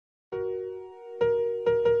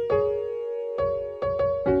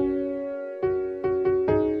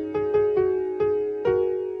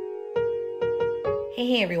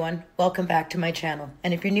Hey everyone, welcome back to my channel.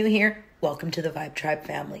 And if you're new here, welcome to the Vibetribe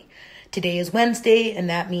family. Today is Wednesday, and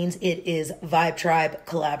that means it is Vibetribe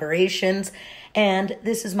Collaborations. And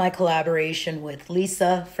this is my collaboration with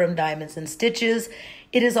Lisa from Diamonds and Stitches.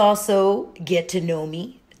 It is also Get to Know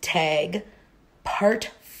Me, Tag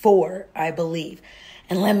Part 4, I believe.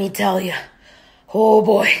 And let me tell you, oh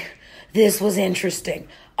boy, this was interesting.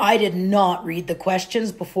 I did not read the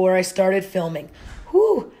questions before I started filming.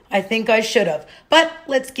 Whew, I think I should have. But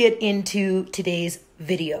let's get into today's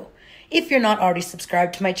video. If you're not already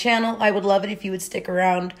subscribed to my channel, I would love it if you would stick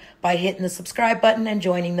around by hitting the subscribe button and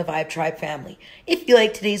joining the Vibetribe family. If you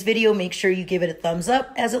like today's video, make sure you give it a thumbs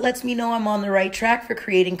up, as it lets me know I'm on the right track for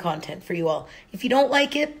creating content for you all. If you don't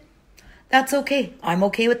like it, that's okay. I'm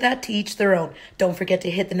okay with that, to each their own. Don't forget to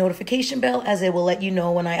hit the notification bell, as it will let you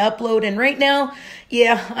know when I upload. And right now,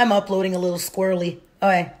 yeah, I'm uploading a little squirrely. All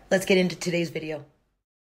right, let's get into today's video.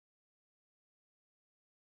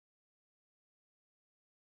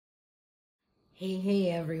 Hey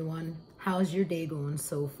everyone, how's your day going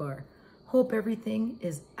so far? Hope everything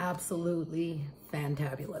is absolutely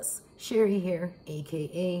fantabulous. Sherry here,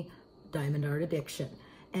 aka Diamond Art Addiction,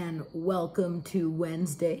 and welcome to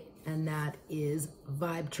Wednesday, and that is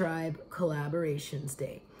Vibetribe Collaborations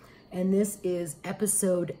Day. And this is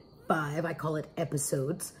episode 5. I call it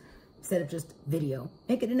episodes instead of just video.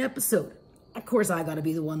 Make it an episode. Of course, I gotta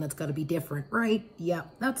be the one that's gotta be different, right? Yeah,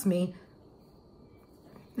 that's me.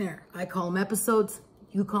 There, I call them episodes,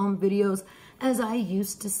 you call them videos. As I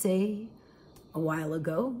used to say a while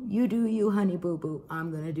ago, you do you, honey boo boo.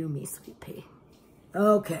 I'm gonna do me, sweet pea.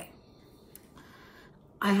 Okay.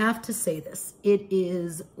 I have to say this. It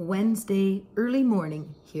is Wednesday early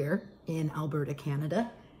morning here in Alberta, Canada.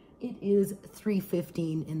 It is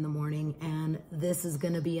 3:15 in the morning, and this is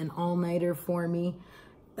gonna be an all-nighter for me.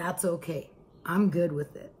 That's okay. I'm good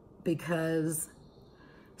with it, because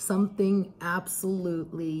something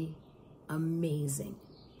absolutely amazing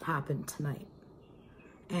happened tonight.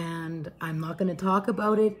 And I'm not going to talk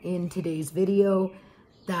about it in today's video.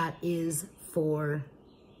 That is for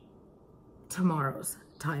tomorrow's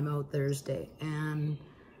Time Out Thursday. And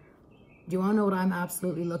do you want to know what I'm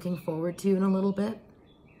absolutely looking forward to in a little bit?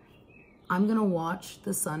 I'm going to watch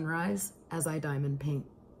the sunrise as I diamond paint.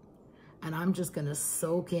 And I'm just going to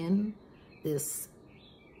soak in this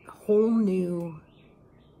whole new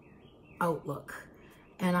outlook,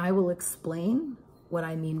 and I will explain what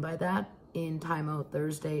I mean by that in Time Out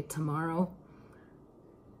Thursday tomorrow.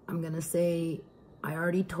 I'm gonna say, I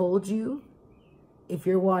already told you, if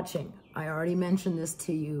you're watching, I already mentioned this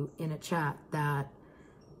to you in a chat, that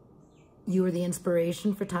you are the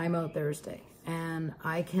inspiration for Time Out Thursday, and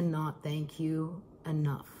I cannot thank you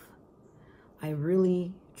enough. I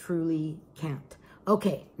really, truly can't.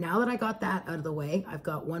 Okay, now that I got that out of the way, I've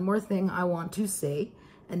got one more thing I want to say.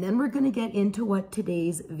 And then we're going to get into what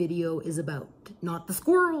today's video is about. Not the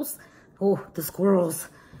squirrels. Oh, the squirrels.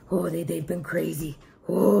 Oh, they've been crazy.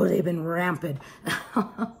 Oh, they've been rampant.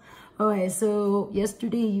 Okay, so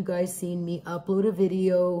yesterday you guys seen me upload a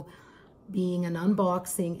video being an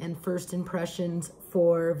unboxing and first impressions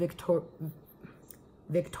for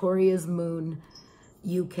Victoria's Moon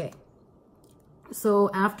UK. So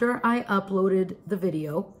after I uploaded the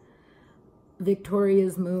video,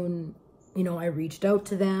 Victoria's Moon, you know, I reached out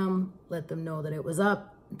to them, let them know that it was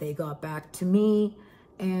up. They got back to me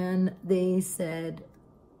and they said,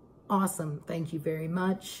 awesome, thank you very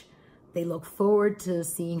much. They look forward to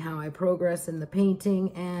seeing how I progress in the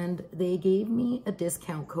painting, and they gave me a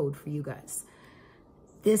discount code for you guys.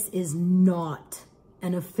 This is not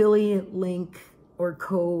an affiliate link or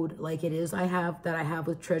code like it is I have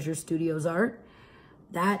with Treasure Studios Art.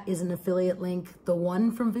 That is an affiliate link. The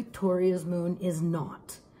one from Victoria's Moon is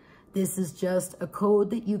not. This is just a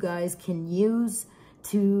code that you guys can use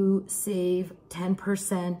to save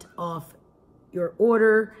 10% off your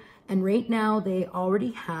order. And right now they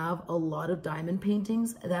already have a lot of diamond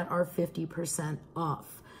paintings that are 50%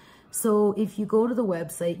 off. So if you go to the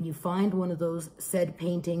website and you find one of those said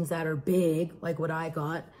paintings that are big, like what I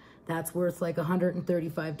got, that's worth like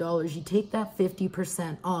 $135, you take that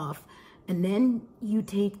 50% off, and then you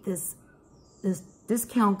take this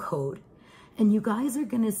discount code, and you guys are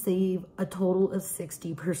going to save a total of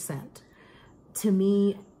 60%. To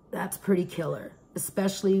me, that's pretty killer,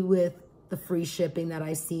 especially with the free shipping that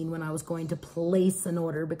I seen when I was going to place an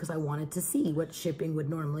order, because I wanted to see what shipping would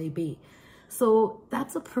normally be. So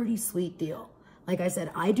that's a pretty sweet deal. Like I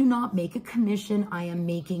said, I do not make a commission. I am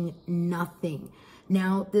making nothing.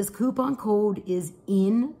 Now, this coupon code is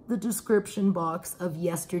in the description box of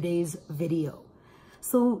yesterday's video.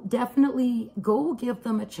 So definitely go give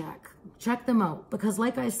them a check. Check them out, because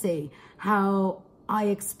like I say, how I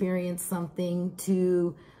experience something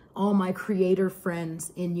to all my creator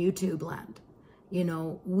friends in YouTube land. You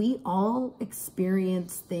know, we all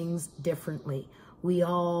experience things differently. We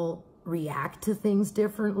all react to things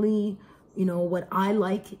differently. You know, what I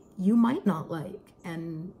like, you might not like,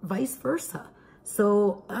 and vice versa.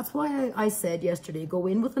 So that's why I said yesterday, go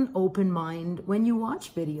in with an open mind when you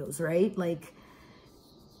watch videos, right? Like,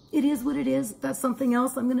 it is what it is. That's something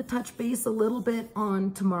else. I'm going to touch base a little bit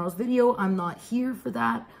on tomorrow's video. I'm not here for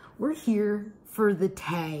that. We're here for the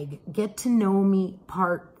tag, Get to Know Me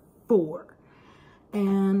Part 4.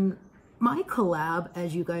 And my collab,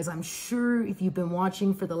 as you guys, I'm sure if you've been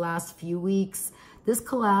watching for the last few weeks, this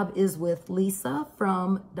collab is with Lisa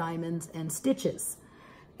from Diamonds and Stitches.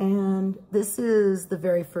 And this is the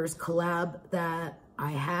very first collab that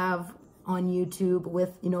I have on YouTube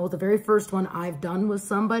with, you know, the very first one I've done with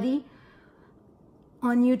somebody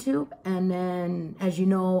on YouTube. And then, as you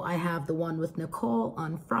know, I have the one with Nicole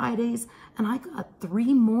on Fridays, and I got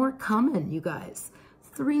 3 more coming, you guys.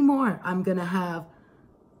 3 more. I'm going to have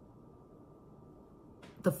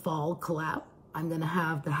the fall collab. I'm going to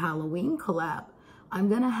have the Halloween collab. I'm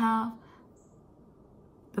going to have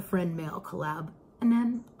the friend mail collab. And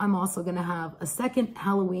then I'm also going to have a second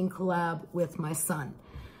Halloween collab with my son.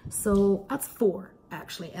 So that's 4,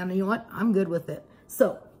 actually. And you know what? I'm good with it.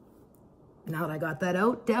 So now that I got that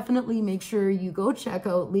out, definitely make sure you go check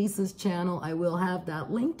out Lisa's channel. I will have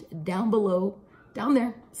that linked down below, down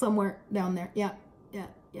there, somewhere down there. Yeah.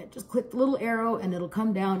 Just click the little arrow and it'll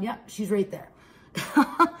come down. Yeah, she's right there.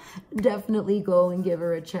 Definitely go and give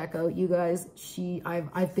her a check out, you guys.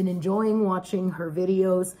 I've been enjoying watching her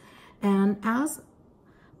videos. And as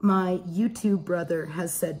my YouTube brother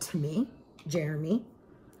has said to me, Jeremy,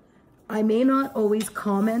 I may not always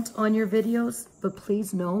comment on your videos, but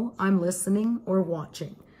please know I'm listening or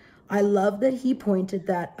watching. I love that he pointed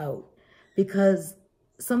that out, because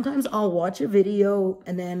sometimes I'll watch a video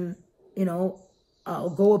and then, you know, I'll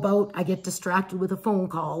go about, I get distracted with a phone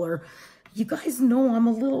call, or you guys know I'm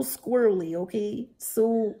a little squirrely, okay?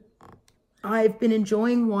 So I've been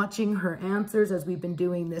enjoying watching her answers as we've been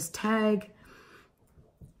doing this tag.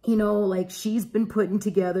 You know, like, she's been putting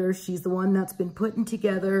together, she's the one that's been putting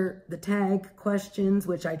together the tag questions,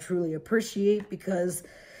 which I truly appreciate, because,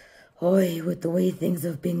 oy, with the way things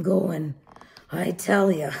have been going, I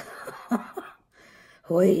tell you, I'm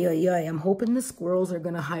hoping the squirrels are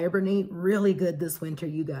going to hibernate really good this winter,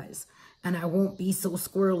 you guys. And I won't be so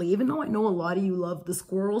squirrely, even though I know a lot of you love the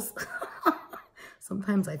squirrels.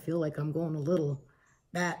 Sometimes I feel like I'm going a little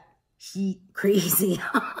batshit crazy.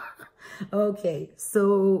 Okay,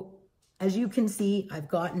 so as you can see, I've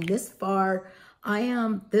gotten this far.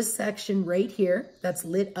 This section right here that's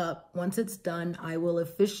lit up. Once it's done, I will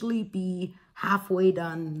officially be halfway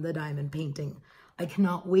done the diamond painting. I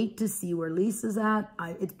cannot wait to see where Lisa's at.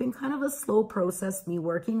 It's been kind of a slow process, me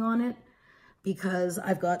working on it, because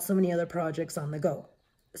I've got so many other projects on the go.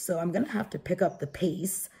 So I'm going to have to pick up the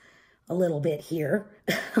pace a little bit here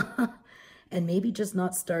and maybe just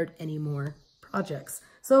not start any more projects.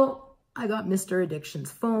 So I got Mr.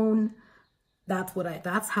 Addiction's phone.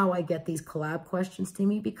 That's how I get these collab questions to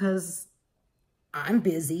me, because I'm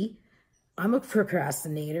busy. I'm a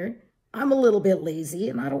procrastinator. I'm a little bit lazy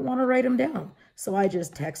and I don't want to write them down. So I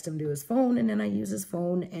just text him to his phone, and then I use his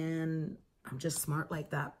phone, and I'm just smart like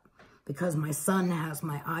that because my son has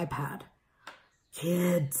my iPad.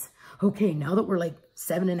 Kids. Okay, now that we're like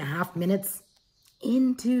 7.5 minutes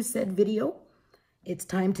into said video, it's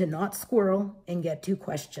time to not squirrel and get to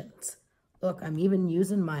questions. Look, I'm even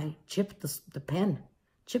using my Chip the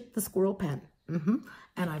Squirrel pen. And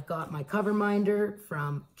I've got my cover minder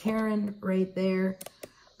from Karen right there.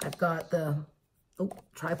 I've got the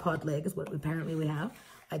tripod leg is what apparently we have.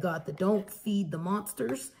 I got the Don't Feed the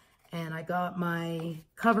Monsters, and I got my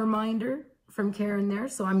cover minder from Karen there.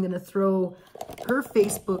 So I'm going to throw her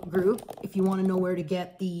Facebook group. If you want to know where to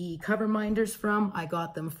get the cover minders from, I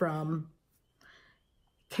got them from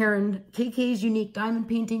Karen KK's Unique Diamond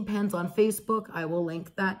Painting Pens on Facebook. I will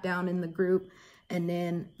link that down in the group. And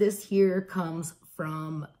then this here comes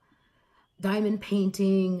from Diamond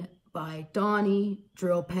Painting by Donnie,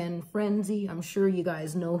 Drill Pen Frenzy. I'm sure you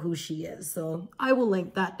guys know who she is. So I will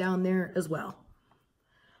link that down there as well.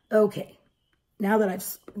 Okay. Now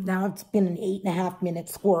it's been an 8.5 minute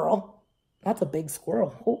squirrel. That's a big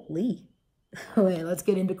squirrel. Holy. Okay, let's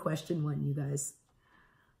get into question 1, you guys.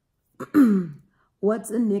 What's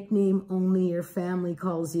a nickname only your family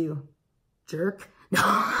calls you? Jerk? No.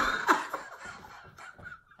 I'm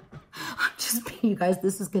just kidding, you guys.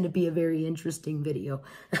 This is going to be a very interesting video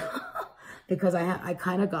because I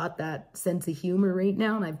kind of got that sense of humor right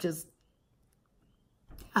now, and I've just,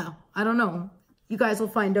 I don't know. You guys will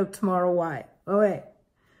find out tomorrow why. Okay.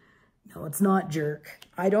 No, it's not jerk.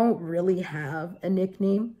 I don't really have a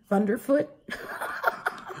nickname. Thunderfoot.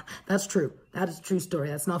 That's true. That is a true story.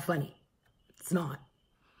 That's not funny. It's not.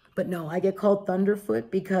 But no, I get called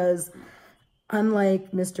Thunderfoot because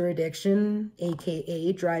unlike Mr. Addiction,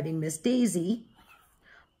 aka Driving Miss Daisy,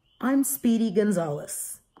 I'm Speedy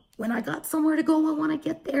Gonzalez. When I got somewhere to go, I want to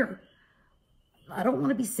get there. I don't want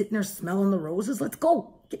to be sitting there smelling the roses. Let's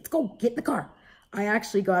go. Let's go. Get in the car. I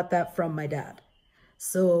actually got that from my dad.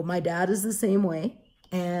 So my dad is the same way.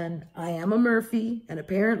 And I am a Murphy. And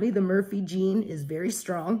apparently the Murphy gene is very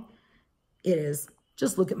strong. It is.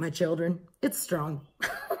 Just look at my children. It's strong.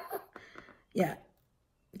 Yeah.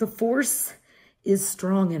 The force is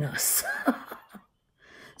strong in us.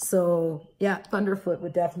 So, yeah, Thunderfoot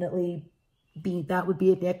would definitely be, that would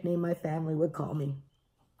be a nickname my family would call me.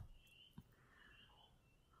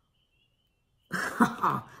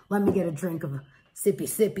 Let me get a drink of a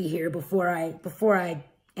sippy here before I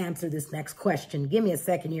answer this next question. Give me a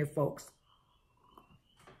second here, folks.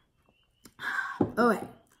 Okay,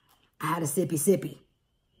 I had a sippy.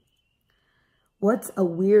 What's a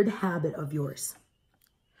weird habit of yours?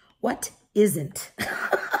 What isn't?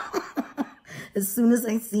 As soon as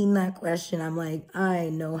I seen that question, I'm like, I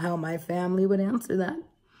know how my family would answer that.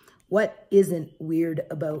 What isn't weird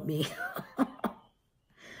about me?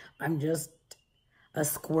 I'm just a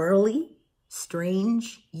squirrely,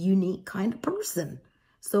 strange, unique kind of person.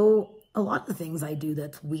 So a lot of things I do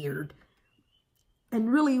that's weird. And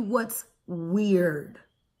really, what's weird?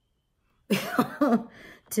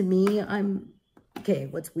 To me, okay,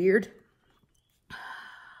 what's weird?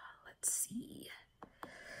 Let's see.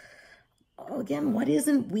 Again, what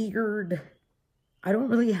isn't weird? I don't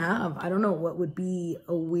really have. I don't know what would be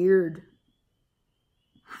a weird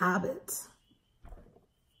habit.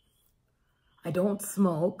 I don't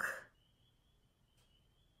smoke.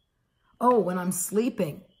 Oh, when I'm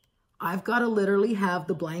sleeping, I've got to literally have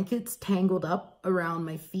the blankets tangled up around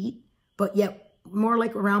my feet, but yet more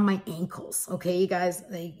like around my ankles. Okay, you guys?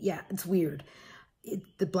 Yeah, it's weird.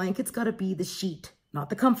 The blanket's got to be the sheet, not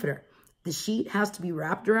the comforter. The sheet has to be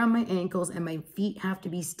wrapped around my ankles and my feet have to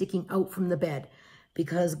be sticking out from the bed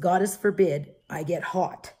because goddess forbid I get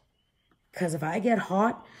hot. Because if I get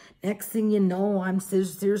hot, next thing you know, I'm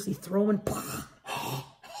seriously throwing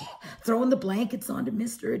the blankets onto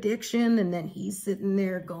Mr. Addiction, and then he's sitting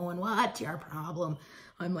there going, what's your problem?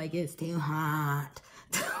 I'm like, it's too hot.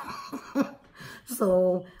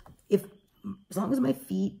 So as long as my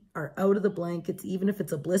feet are out of the blankets, even if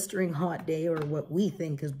it's a blistering hot day or what we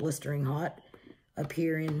think is blistering hot up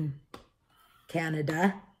here in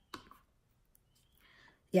Canada,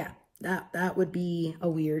 yeah, that would be a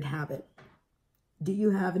weird habit. Do you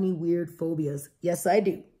have any weird phobias? Yes, I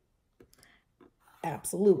do.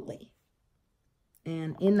 Absolutely.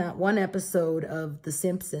 And in that one episode of The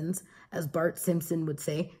Simpsons, as Bart Simpson would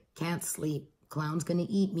say, can't sleep, clown's gonna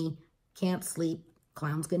eat me. Can't sleep,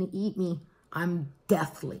 clown's gonna eat me. I'm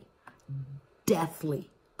deathly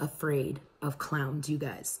afraid of clowns, you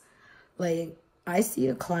guys. Like, I see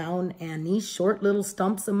a clown and these short little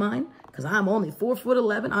stumps of mine, because I'm only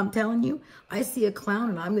 4'11", I'm telling you, I see a clown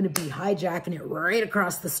and I'm going to be hijacking it right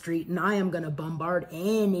across the street and I am going to bombard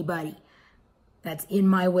anybody that's in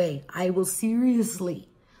my way. I will seriously,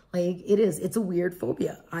 like, it's a weird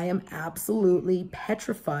phobia. I am absolutely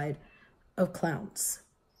petrified of clowns.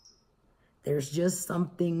 There's just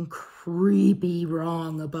something creepy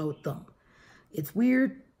wrong about them. It's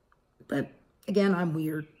weird, but again, I'm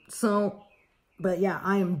weird. So, but yeah,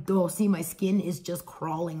 see, my skin is just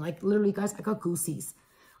crawling. Like, literally, guys, I got goosies.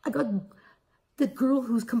 I got the girl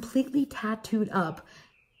who's completely tattooed up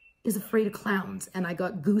is afraid of clowns. And I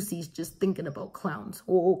got goosies just thinking about clowns.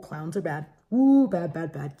 Oh, clowns are bad. Ooh,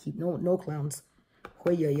 bad. Keep no clowns.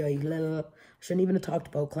 Shouldn't even have talked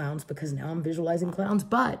about clowns because now I'm visualizing clowns.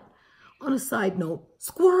 But on a side note,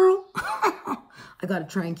 squirrel. I got to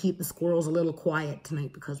try and keep the squirrels a little quiet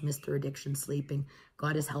tonight because Mr. Addiction's sleeping.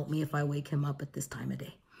 God has helped me if I wake him up at this time of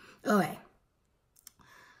day. Okay.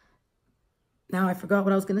 Now I forgot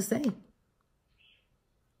what I was going to say.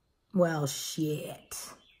 Well, shit.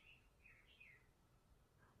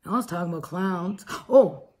 I was talking about clowns.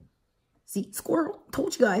 Oh, see, squirrel.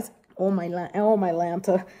 Told you guys. Oh my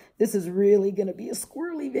Lanta. This is really going to be a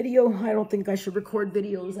squirrely video. I don't think I should record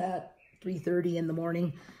videos at 3:30 in the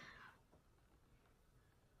morning.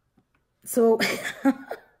 So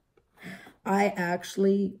I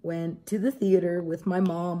actually went to the theater with my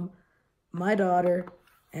mom, my daughter,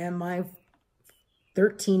 and my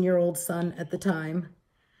 13-year-old son at the time,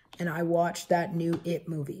 and I watched that new It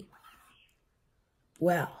movie.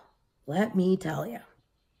 Well, let me tell you,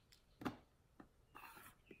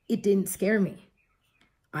 it didn't scare me.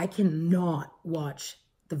 I cannot watch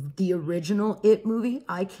the original It movie.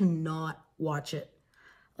 I cannot watch it.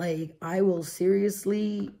 Like, I will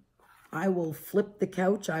seriously, I will flip the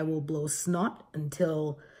couch. I will blow snot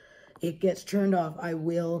until it gets turned off. I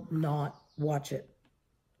will not watch it.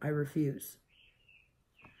 I refuse.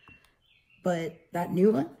 But that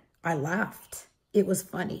new one, I laughed. It was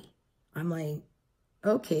funny. I'm like,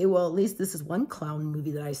 okay, well, at least this is one clown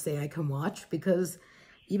movie that I say I can watch, because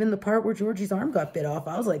even the part where Georgie's arm got bit off,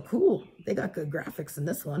 I was like, cool, they got good graphics in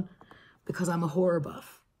this one, because I'm a horror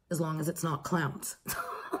buff, as long as it's not clowns.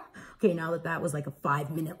 Okay, now that was like a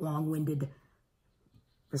 5-minute long-winded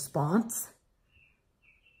response.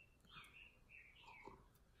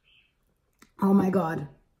 Oh my God.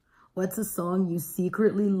 What's a song you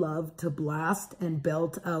secretly love to blast and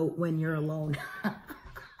belt out when you're alone?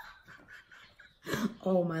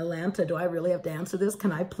 Oh, my Lanta, do I really have to answer this?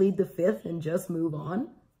 Can I plead the fifth and just move on?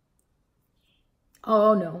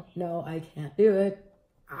 Oh, no, I can't do it.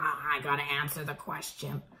 I gotta answer the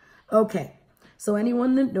question. Okay, so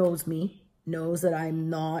anyone that knows me knows that I'm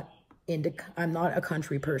not a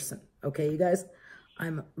country person. Okay, you guys?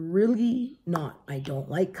 I'm really not. I don't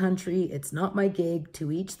like country. It's not my gig.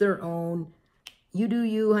 To each their own. You do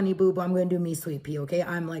you, honey boo, but I'm going to do me, sweet pea, okay?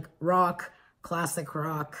 I'm like rock, classic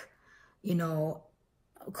rock, you know,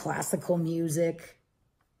 classical music.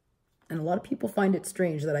 And a lot of people find it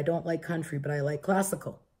strange that I don't like country, but I like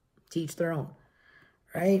classical. To each their own,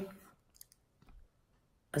 right?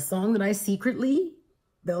 A song that I secretly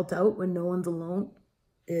belt out when no one's alone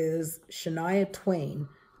is Shania Twain,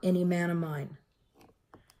 Any Man of Mine.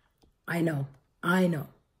 I know.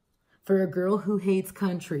 For a girl who hates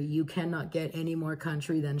country, you cannot get any more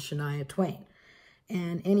country than Shania Twain.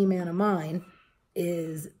 And Any Man of Mine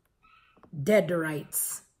is Dead to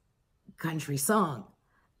Rights country song.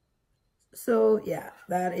 So, yeah,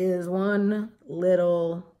 that is one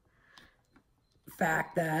little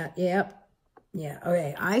fact that, yeah,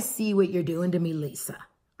 okay. I see what you're doing to me, Lisa.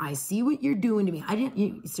 I see what you're doing to me.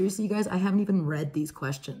 Seriously, you guys, I haven't even read these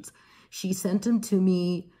questions. She sent them to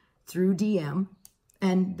me through DM,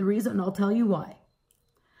 and the reason, I'll tell you why.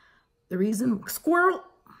 The reason, squirrel,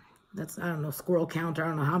 that's, I don't know, squirrel counter, I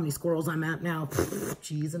don't know how many squirrels I'm at now.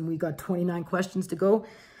 Jeez, and we got 29 questions to go.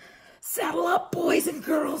 Saddle up, boys and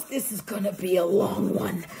girls, this is gonna be a long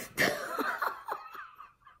one.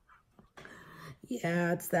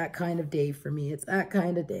 Yeah, it's that kind of day for me. It's that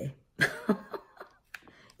kind of day.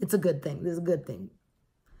 It's a good thing. This is a good thing.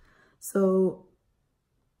 So,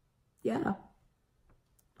 yeah.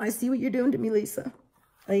 I see what you're doing to me, Lisa.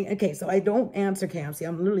 Okay, so I don't answer Cam. See,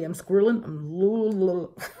 I'm squirreling.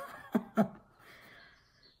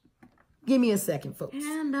 Give me a second, folks.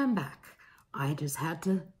 And I'm back. I just had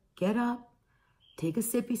to get up, take a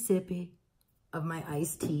sippy of my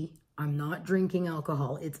iced tea. I'm not drinking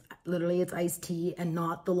alcohol. It's iced tea, and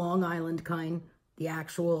not the Long Island kind, the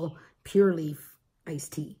actual pure leaf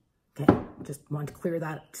iced tea. Okay, just want to clear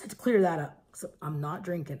that up. So I'm not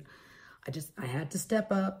drinking. I had to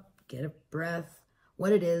step up, get a breath.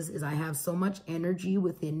 What it is I have so much energy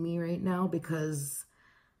within me right now because,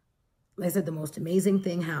 like I said, the most amazing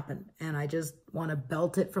thing happened. And I just want to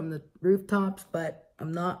belt it from the rooftops, but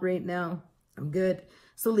I'm not right now. I'm good.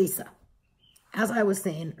 So Lisa, as I was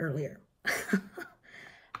saying earlier,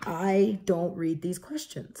 I don't read these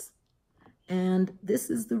questions. And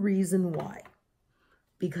this is the reason why.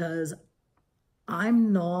 Because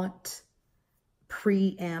I'm not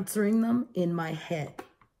pre-answering them in my head.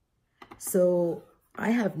 So I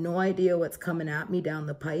have no idea what's coming at me down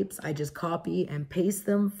the pipes. I just copy and paste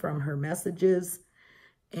them from her messages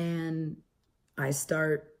and I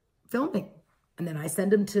start filming. And then I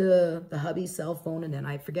send them to the hubby's cell phone and then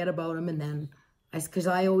I forget about them. And then, because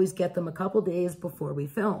I always get them a couple days before we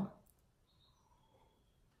film.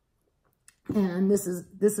 And this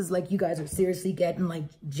is like, you guys are seriously getting like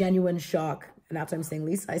genuine shock. And that's what I'm saying,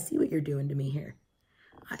 Lisa, I see what you're doing to me here.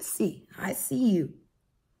 I see you.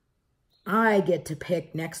 I get to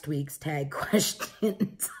pick next week's tag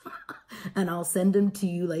questions and I'll send them to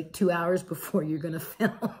you like 2 hours before you're going to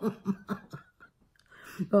film.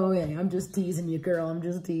 Oh, yeah, I'm just teasing you, girl. I'm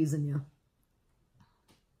just teasing you.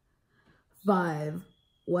 5,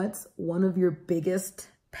 what's one of your biggest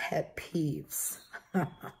pet peeves?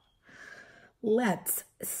 Let's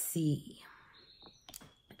see.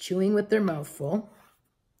 Chewing with their mouth full.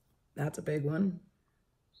 That's a big one.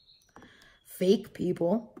 Fake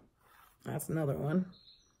people. That's another one.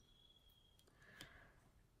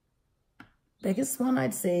 Biggest one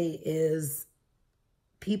I'd say is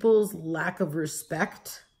people's lack of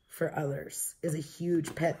respect for others is a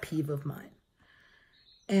huge pet peeve of mine.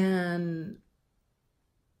 And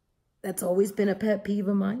That's always been a pet peeve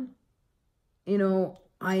of mine. You know,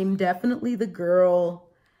 I'm definitely the girl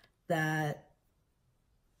that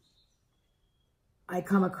I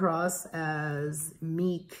come across as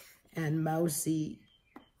meek and mousy,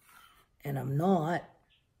 and I'm not,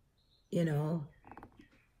 you know.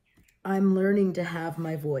 I'm learning to have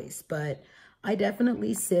my voice, but I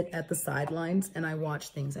definitely sit at the sidelines and I watch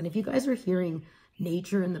things. And if you guys are hearing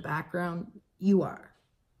nature in the background, you are.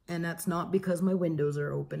 And that's not because my windows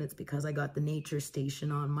are open. It's because I got the nature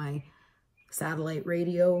station on my satellite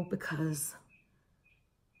radio, because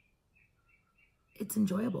it's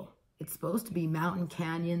enjoyable. It's supposed to be mountain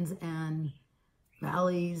canyons and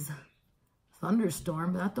valleys,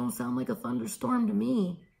 thunderstorm. That don't sound like a thunderstorm to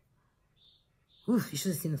me. Ooh, you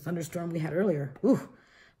should have seen the thunderstorm we had earlier. Ooh.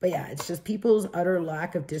 But yeah, it's just people's utter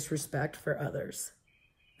lack of disrespect for others.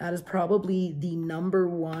 That is probably the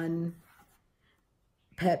 #1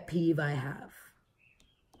 pet peeve I have,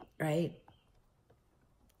 right?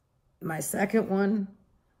 My second one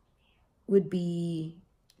would be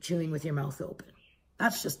chewing with your mouth open.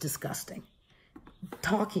 That's just disgusting.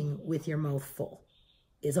 Talking with your mouth full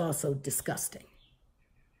is also disgusting.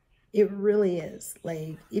 It really is.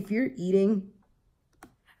 Like, if you're eating,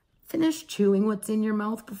 finish chewing what's in your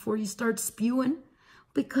mouth before you start spewing,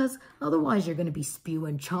 because otherwise you're going to be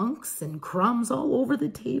spewing chunks and crumbs all over the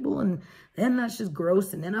table, and then that's just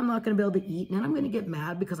gross, and then I'm not going to be able to eat, and then I'm going to get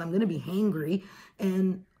mad because I'm going to be hangry,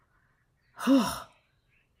 and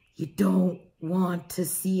you don't want to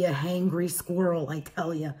see a hangry squirrel, I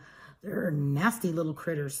tell you. They're nasty little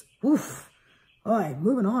critters. Oof. All right,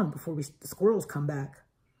 moving on before the squirrels come back.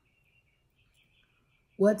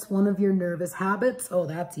 What's one of your nervous habits? Oh,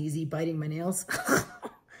 that's easy, biting my nails.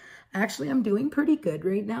 Actually, I'm doing pretty good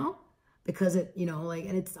right now, because it, you know, like,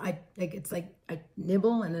 and it's like I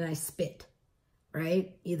nibble and then I spit,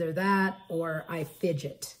 right? Either that or I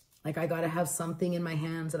fidget. Like, I got to have something in my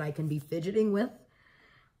hands that I can be fidgeting with.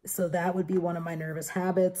 So that would be one of my nervous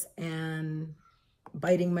habits, and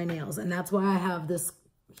biting my nails. And that's why I have this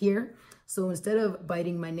here. So instead of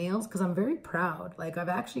biting my nails, because I'm very proud, like, I've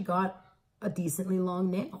actually got a decently long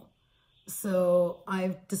nail. So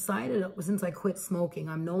I've decided, since I quit smoking,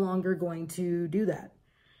 I'm no longer going to do that.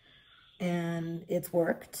 And it's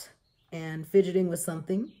worked, and fidgeting with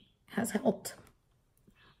something has helped.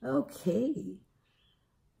 Okay.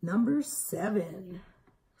 Number 7.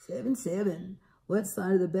 7. What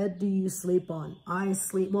side of the bed do you sleep on? I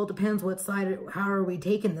sleep, well, it depends what side, how are we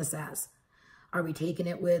taking this as? Are we taking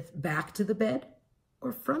it with back to the bed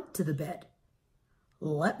or front to the bed?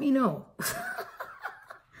 Let me know.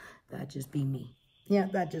 That'd just be me. Yeah,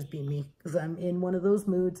 that'd just be me, because I'm in one of those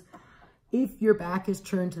moods. If your back is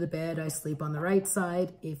turned to the bed, I sleep on the right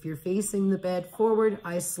side. If you're facing the bed forward,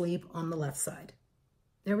 I sleep on the left side.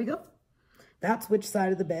 There we go. That's which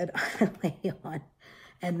side of the bed I lay on.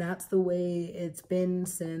 And that's the way it's been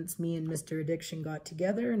since me and Mr. Addiction got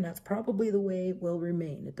together, and that's probably the way it will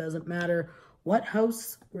remain. It doesn't matter what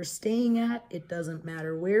house we're staying at. It doesn't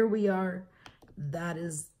matter where we are. That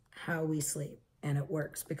is how we sleep, and it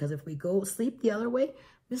works, because if we go sleep the other way,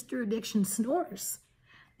 Mr. Addiction snores,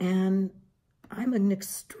 and I'm an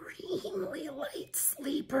extremely light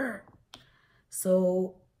sleeper.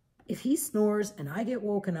 So if he snores and I get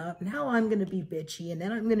woken up, now I'm going to be bitchy, and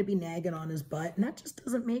then I'm going to be nagging on his butt, and that just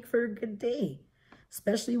doesn't make for a good day,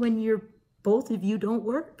 especially when both of you don't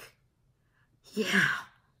work. Yeah,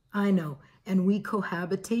 I know, and we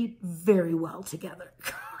cohabitate very well together.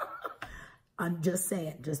 I'm just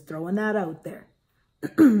saying, just throwing that out there.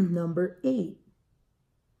 Number 8.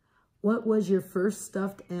 What was your first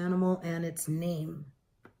stuffed animal and its name?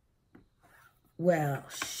 Well,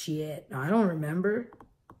 shit, I don't remember.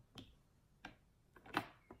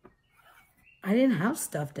 I didn't have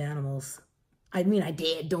stuffed animals. I mean, I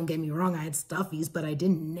did, don't get me wrong, I had stuffies, but I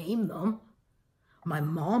didn't name them. My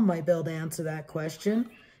mom might be able to answer that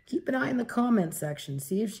question. Keep an eye in the comment section,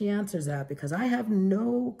 see if she answers that, because I have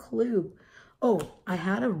no clue. Oh, I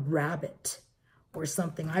had a rabbit or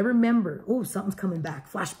something. I remember. Oh, something's coming back.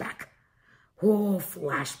 Flashback. Oh,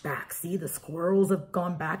 flashback. See, the squirrels have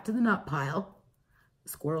gone back to the nut pile. The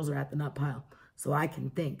squirrels are at the nut pile, so I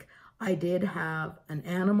can think. I did have an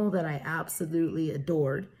animal that I absolutely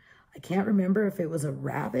adored. I can't remember if it was a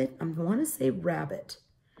rabbit. I want to say rabbit.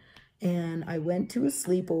 And I went to a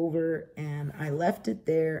sleepover, and I left it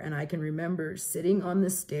there, and I can remember sitting on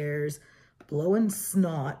the stairs blowing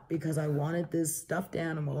snot because I wanted this stuffed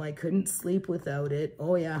animal. I couldn't sleep without it.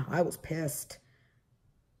 Oh yeah, I was pissed.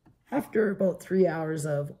 After about 3 hours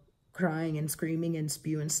of crying and screaming and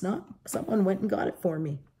spewing snot, someone went and got it for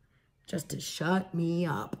me just to shut me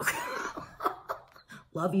up.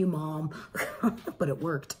 Love you, Mom. But it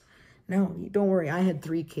worked. No, don't worry. I had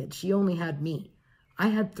 3 kids. She only had me. I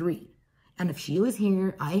had 3. And if she was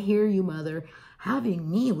here, I hear you, mother.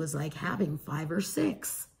 Having me was like having 5 or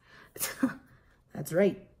 6. That's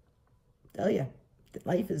right. Tell you,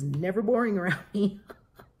 life is never boring around me.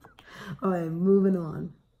 All right, moving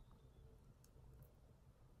on.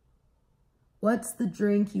 What's the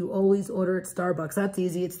drink you always order at Starbucks? That's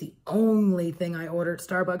easy. It's the only thing I order at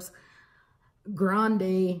Starbucks.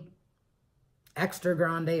 Grande, extra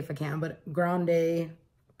grande if I can, but grande,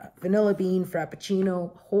 vanilla bean,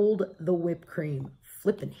 frappuccino, hold the whipped cream.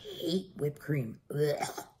 Flippin' hate whipped cream.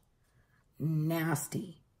 Ugh.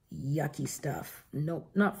 Nasty, yucky stuff. Nope,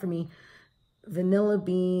 not for me. Vanilla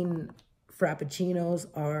bean frappuccinos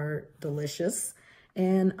are delicious.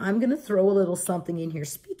 And I'm going to throw a little something in here.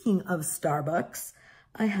 Speaking of Starbucks,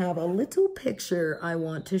 I have a little picture I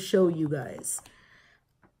want to show you guys.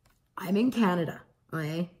 I'm in Canada,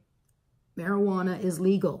 okay? Marijuana is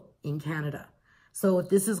legal in Canada. So if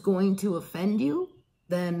this is going to offend you,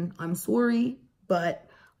 then I'm sorry, but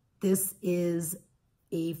this is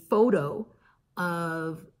a photo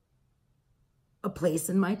of a place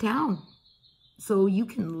in my town. So you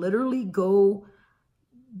can literally go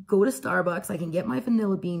to Starbucks. I can get my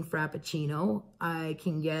vanilla bean frappuccino. I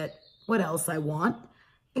can get what else I want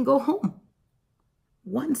and go home.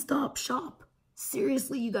 One-stop shop.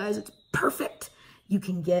 Seriously, you guys, it's perfect. You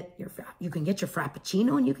can get your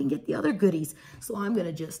frappuccino and you can get the other goodies. So I'm going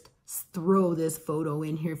to just throw this photo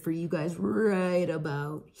in here for you guys right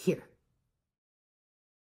about here.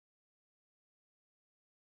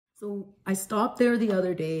 So I stopped there the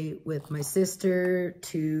other day with my sister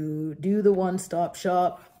to do the one-stop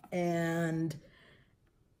shop, and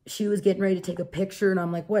she was getting ready to take a picture, and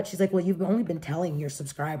I'm like, what? She's like, well, you've only been telling your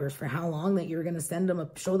subscribers for how long that you're going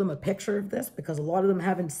to show them a picture of this, because a lot of them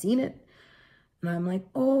haven't seen it. And I'm like,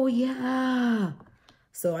 oh yeah.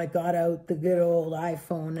 So I got out the good old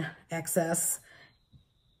iPhone XS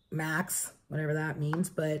Max, whatever that means,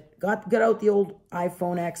 but got out the old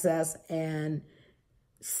iPhone XS and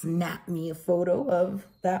snap me a photo of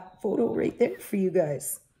that photo right there for you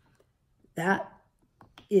guys. That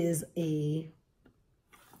is a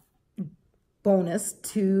bonus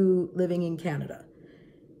to living in Canada.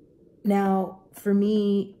 Now, for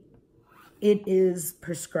me, it is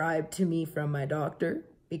prescribed to me from my doctor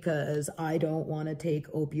because I don't want to take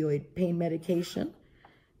opioid pain medication,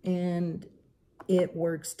 and it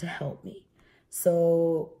works to help me.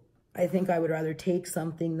 So I think I would rather take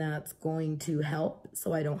something that's going to help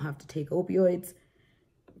so I don't have to take opioids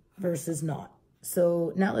versus not.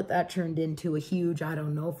 So now that that turned into a huge, I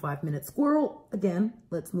don't know, 5-minute squirrel, again,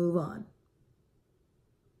 let's move on.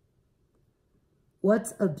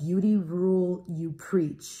 What's a beauty rule you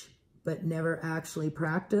preach but never actually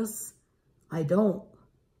practice? I don't.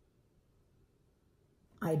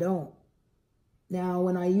 Now,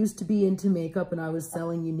 when I used to be into makeup and I was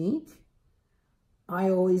selling Unique, I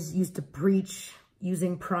always used to preach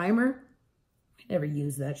using primer. I never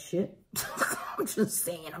use that shit. I'm just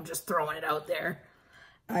saying, I'm just throwing it out there.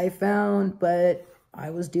 I found, but I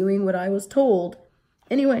was doing what I was told.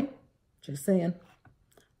 Anyway, just saying.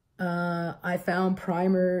 I found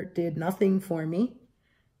primer did nothing for me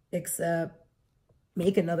except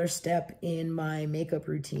make another step in my makeup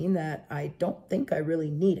routine that I don't think I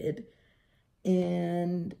really needed.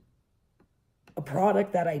 And a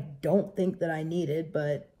product that I don't think that I needed,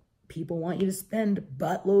 but people want you to spend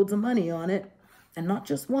buttloads of money on it. And not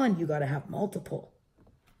just one, you got to have multiple.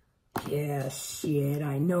 Yeah, shit,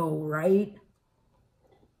 I know, right?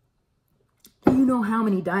 Do you know how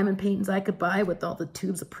many diamond paintings I could buy with all the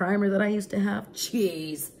tubes of primer that I used to have?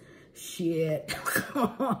 Jeez, shit.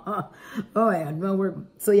 Oh yeah, no,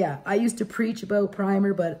 so yeah, I used to preach about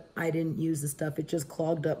primer, but I didn't use the stuff. It just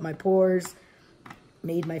clogged up my pores,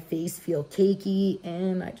 made my face feel cakey,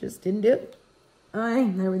 and I just didn't do it. All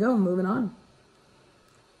right, there we go, moving on.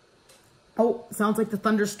 Oh, sounds like the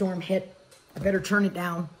thunderstorm hit. I better turn it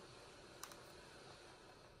down.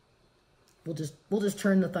 We'll just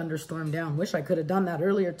turn the thunderstorm down. Wish I could have done that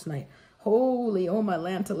earlier tonight. Holy, oh my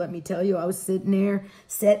Lanta, let me tell you, I was sitting there,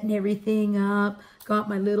 setting everything up, got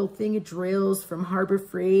my little thing of drills from Harbor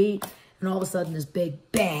Freight, and all of a sudden this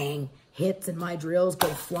big bang hits and my drills go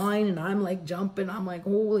flying, and I'm like jumping. I'm like,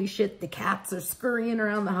 holy shit, the cats are scurrying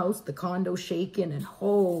around the house, the condo shaking, and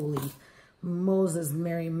holy Moses,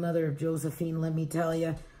 Mary, Mother of Josephine, let me tell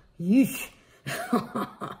you. Yeesh.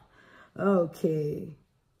 Okay,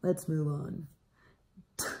 let's move on.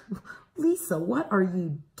 Lisa, what are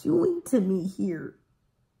you doing to me here?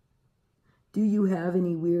 Do you have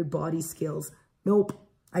any weird body skills? Nope,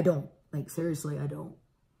 I don't. Like, seriously, I don't.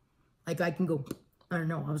 Like, I can go, I don't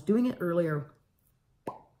know. I was doing it earlier.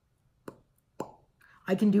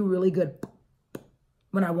 I can do really good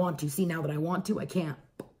when I want to. See, now that I want to, I can't.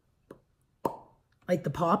 Like the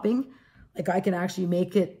popping, like I can actually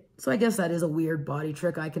make it. So I guess that is a weird body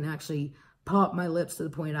trick. I can actually pop my lips to the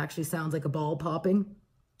point it actually sounds like a ball popping.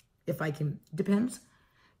 If I can, depends.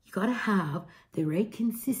 You gotta have the right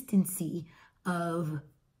consistency of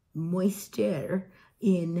moisture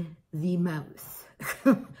in the mouth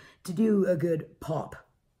to do a good pop.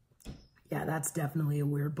 Yeah, that's definitely a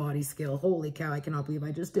weird body skill. Holy cow, I cannot believe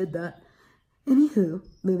I just did that. Anywho,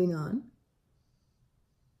 moving on.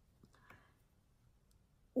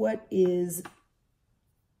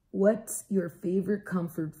 What's your favorite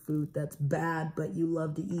comfort food that's bad, but you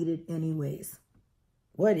love to eat it anyways?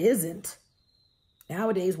 What isn't?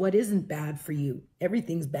 Nowadays, what isn't bad for you?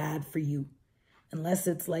 Everything's bad for you. Unless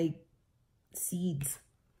it's like seeds.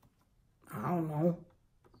 I don't know.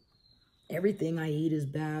 Everything I eat is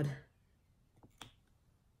bad.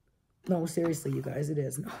 No, seriously, you guys, it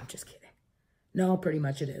is. No, I'm just kidding. No, pretty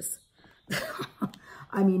much it is.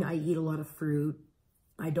 I mean, I eat a lot of fruit.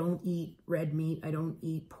 I don't eat red meat. I don't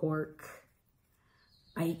eat pork.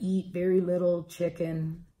 I eat very little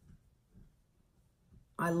chicken.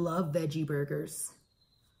 I love veggie burgers.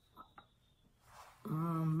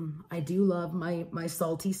 I do love my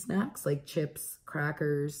salty snacks like chips,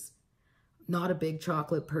 crackers. Not a big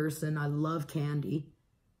chocolate person. I love candy.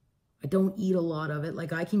 I don't eat a lot of it.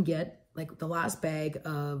 Like I can get like the last bag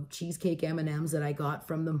of cheesecake M&Ms that I got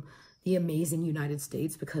from the amazing United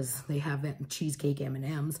States, because they have cheesecake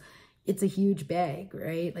M&Ms. It's a huge bag,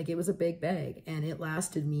 right? Like it was a big bag and it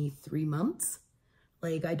lasted me 3 months.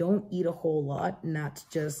 Like I don't eat a whole lot, and that's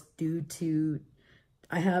just due to,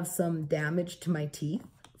 I have some damage to my teeth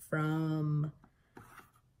from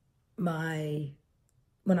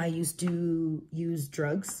when I used to use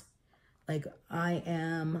drugs. Like I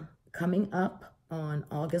am coming up on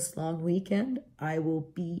August long weekend. I will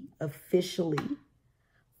be officially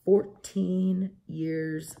 14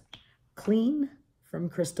 years clean from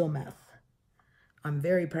crystal meth. I'm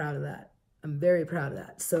very proud of that. I'm very proud of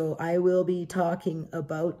that. So I will be talking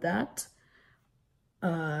about that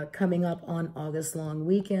coming up on August long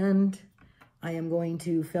weekend. I am going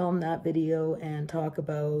to film that video and talk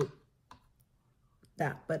about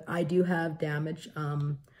that. But I do have damage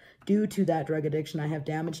due to that drug addiction. I have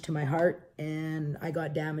damage to my heart and I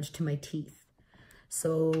got damage to my teeth.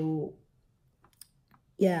 So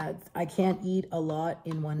yeah, I can't eat a lot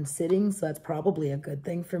in one sitting, so that's probably a good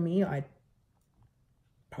thing for me. I'd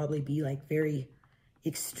probably be like very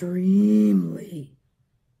extremely,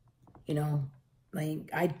 you know,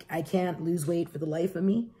 like I can't lose weight for the life of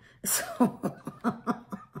me. So,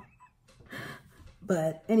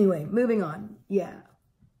 but anyway, moving on. Yeah.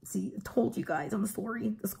 See, I told you guys, I'm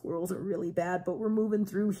sorry. The squirrels are really bad, but we're moving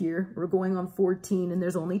through here. We're going on 14 and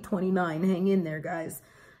there's only 29. Hang in there, guys.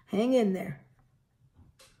 Hang in there.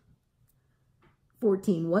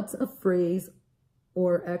 14, what's a phrase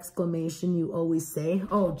or exclamation you always say?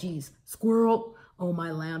 Oh, geez. Squirrel. Oh, my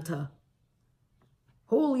Lanta.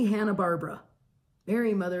 Holy Hanna-Barbara.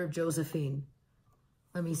 Mary, mother of Josephine.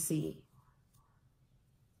 Let me see.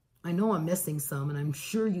 I know I'm missing some, and I'm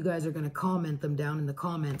sure you guys are going to comment them down in the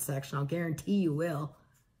comment section. I'll guarantee you will.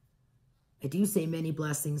 I do say many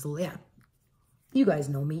blessings. Yeah. You guys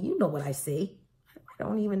know me. You know what I say. I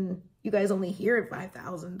don't even... You guys only hear it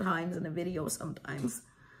 5,000 times in a video sometimes.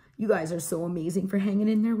 You guys are so amazing for hanging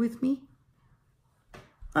in there with me.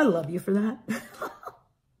 I love you for that.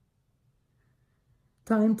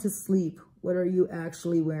 Time to sleep. What are you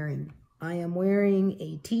actually wearing? I am wearing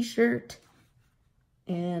a t-shirt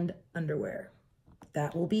and underwear.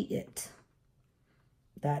 That will be it.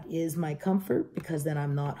 That is my comfort, because then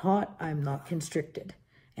I'm not hot, I'm not constricted,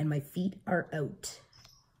 and my feet are out.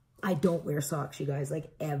 I don't wear socks, you guys,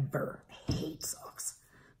 like ever. I hate socks.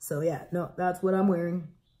 So yeah, no, that's what I'm wearing.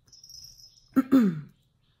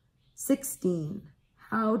 16,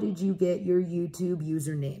 how did you get your YouTube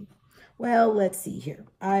username? Well, let's see here.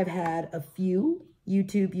 I've had a few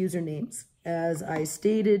YouTube usernames. As I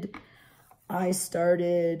stated, I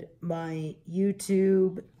started my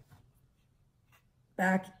YouTube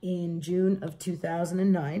back in June of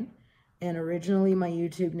 2009. And originally my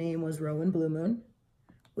YouTube name was Rowan Blue Moon,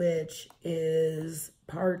 which is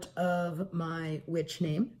part of my witch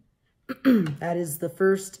name. That is the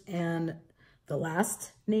first and the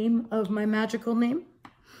last name of my magical name.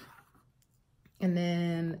 And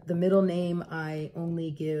then the middle name I only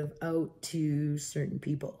give out to certain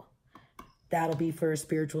people. That'll be for a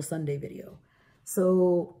Spiritual Sunday video.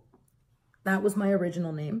 So that was my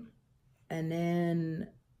original name. And then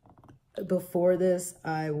before this,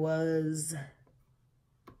 I was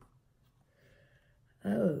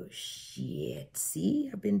Oh, shit.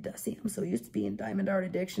 See, I'm so used to being Diamond Art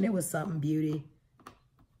Addiction. It was something beauty.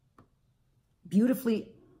 Beautifully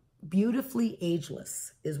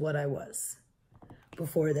ageless is what I was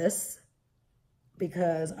before this.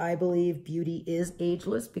 Because I believe beauty is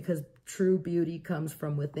ageless, because true beauty comes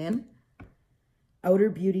from within. Outer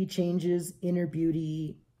beauty changes, inner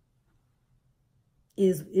beauty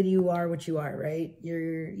is, you are what you are, right?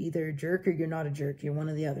 You're either a jerk or you're not a jerk. You're one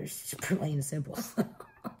of the others. It's plain and simple.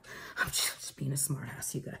 I'm just being a smart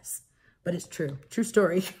ass, you guys. But it's true. True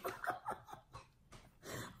story.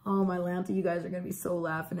 Oh, my Lanta, you guys are going to be so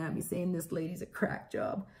laughing at me saying this lady's a crack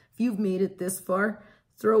job. If you've made it this far,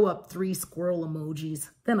 throw up 3 squirrel emojis.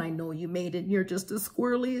 Then I know you made it and you're just as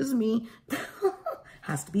squirrely as me.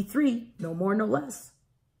 Has to be 3. No more, no less.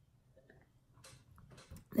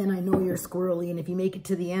 Then I know you're squirrely, and if you make it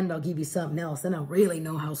to the end, I'll give you something else. Then I'll really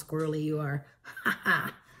know how squirrely you are.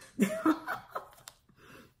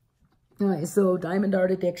 All right, so Diamond Art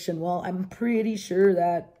Addiction. Well, I'm pretty sure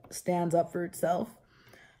that stands up for itself.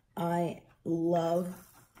 I love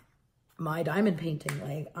my diamond painting.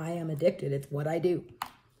 Like, I am addicted. It's what I do.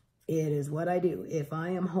 It is what I do. If I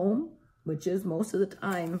am home, which is most of the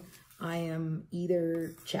time, I am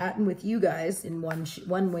either chatting with you guys in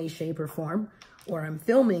one way, shape, or form, or I'm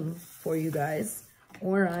filming for you guys,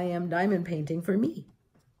 or I am diamond painting for me,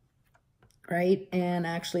 right? And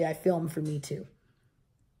actually, I film for me too.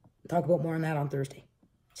 Talk about more on that on Thursday.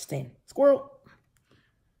 Just saying. Squirrel.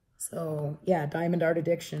 So, yeah, Diamond Art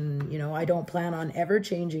Addiction. You know, I don't plan on ever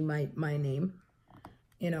changing my name.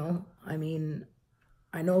 You know, I mean,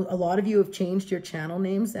 I know a lot of you have changed your channel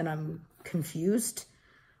names, and I'm confused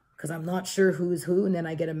because I'm not sure who is who. And then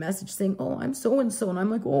I get a message saying, oh, I'm so-and-so. And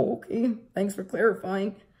I'm like, oh, okay, thanks for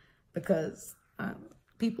clarifying. Because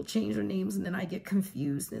people change their names, and then I get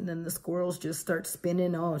confused. And then the squirrels just start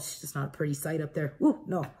spinning. Oh, it's just not a pretty sight up there. Ooh,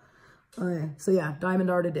 no. So, yeah,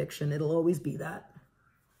 Diamond Art Addiction. It'll always be that.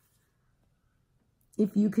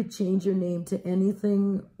 If you could change your name to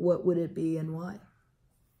anything, what would it be and why?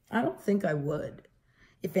 I don't think I would.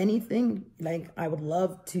 If anything, like, I would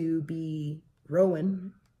love to be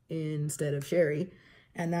Rowan instead of Sherry.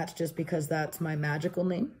 And that's just because that's my magical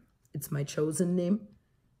name. It's my chosen name.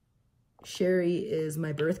 Sherry is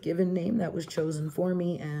my birth-given name that was chosen for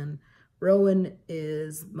me. And Rowan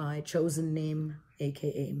is my chosen name,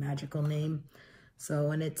 aka magical name.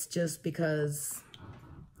 So, and it's just because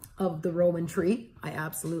of the Rowan tree. I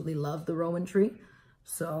absolutely love the Rowan tree.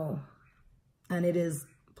 So, and it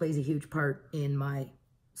plays a huge part in my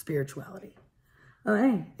spirituality. All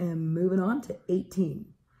right, and moving on to 18.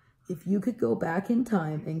 If you could go back in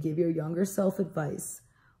time and give your younger self advice,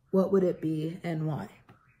 what would it be and why?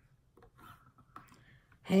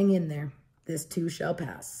 Hang in there. This too shall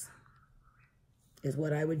pass, is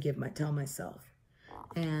what I would tell myself.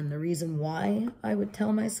 And the reason why I would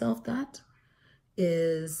tell myself that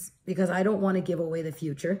is because I don't want to give away the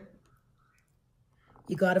future.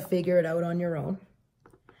 You got to figure it out on your own.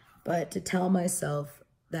 But to tell myself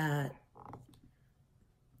that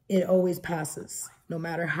it always passes, no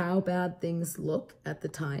matter how bad things look at the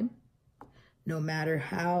time, no matter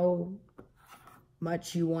how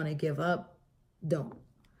much you want to give up, don't,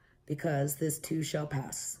 because this too shall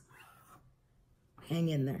pass. Hang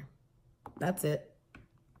in there. That's it.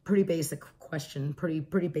 Pretty basic question,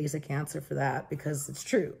 pretty basic answer for that, because it's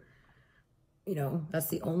true. You know, that's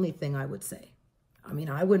the only thing I would say. I mean,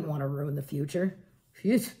 I wouldn't want to ruin the future.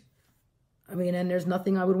 I mean, and there's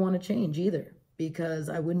nothing I would want to change either, because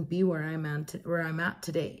I wouldn't be where I'm at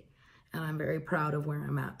today. And I'm very proud of where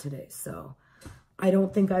I'm at today. So I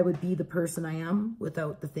don't think I would be the person I am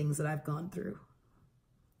without the things that I've gone through.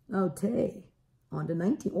 Okay, on to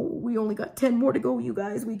 19. Oh, we only got 10 more to go, you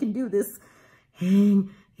guys. We can do this. Hang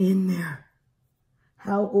in there.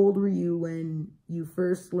 How old were you when you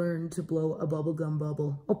first learned to blow a bubblegum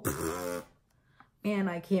bubble? Oh, pfft. Man,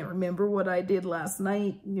 I can't remember what I did last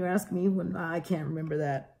night. You ask me when I can't remember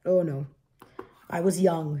that. Oh, no. I was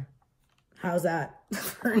young. How's that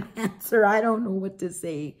for an answer? I don't know what to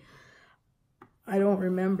say. I don't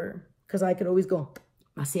remember, because I could always go,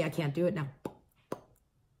 I see, I can't do it now.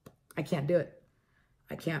 I can't do it.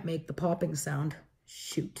 I can't make the popping sound.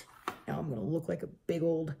 Shoot. Now I'm going to look like a big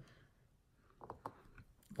old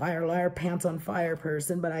liar, liar, pants on fire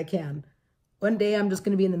person, but I can. One day I'm just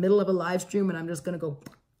going to be in the middle of a live stream and I'm just going to go,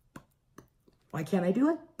 why can't I do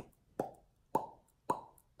it?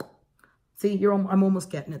 See, I'm almost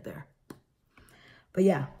getting it there. But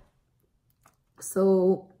yeah,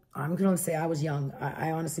 so I'm going to say I was young.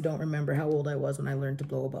 I honestly don't remember how old I was when I learned to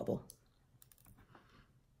blow a bubble.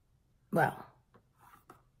 Well,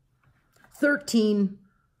 13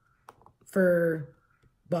 for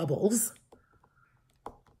bubbles.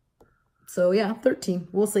 So yeah, 13.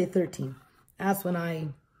 We'll say 13. That's when I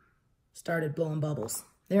started blowing bubbles.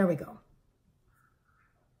 There we go.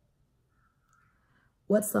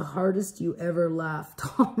 What's the hardest you ever laughed?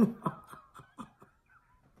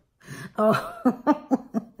 Oh.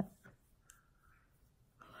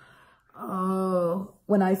 Oh,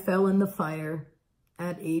 when I fell in the fire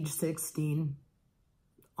at age 16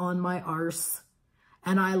 on my arse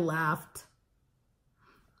and I laughed.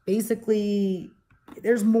 Basically,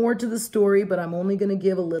 there's more to the story, but I'm only going to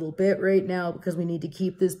give a little bit right now because we need to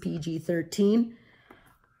keep this PG-13.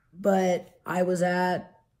 But I was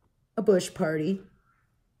at a bush party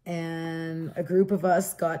and a group of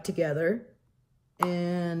us got together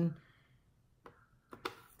and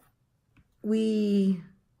we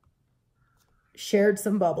shared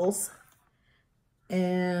some bubbles,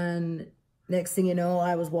 and next thing you know,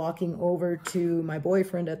 I was walking over to my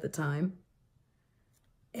boyfriend at the time,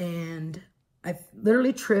 and I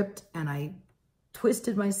literally tripped and I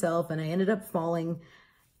twisted myself and I ended up falling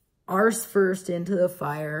arse first into the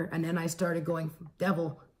fire, and then I started going,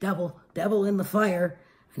 devil, devil, devil in the fire,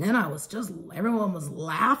 and then I was just, everyone was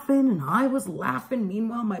laughing and I was laughing.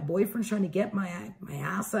 Meanwhile, my boyfriend's trying to get my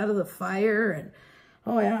ass out of the fire, and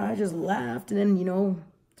oh yeah, I just laughed, and then, you know,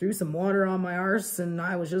 threw some water on my arse, and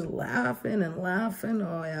I was just laughing and laughing.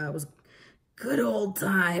 Oh yeah, it was a good old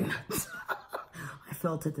time. I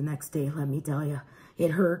felt it the next day, let me tell you.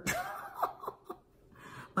 It hurt.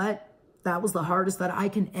 But that was the hardest that I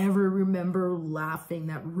can ever remember laughing,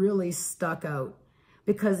 that really stuck out.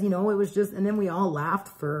 Because, you know, it was just, and then we all laughed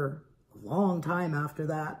for a long time after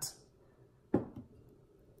that.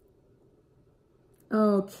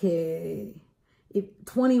 Okay.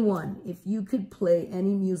 21, if you could play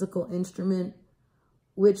any musical instrument,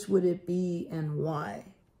 which would it be and why?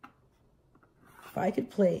 If I could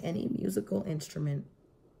play any musical instrument,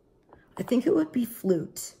 I think it would be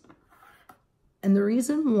flute. And the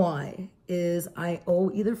reason why is I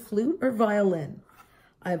owe either flute or violin.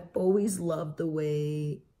 I've always loved the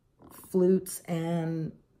way flutes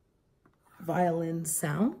and violins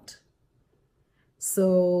sound.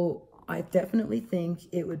 So I definitely think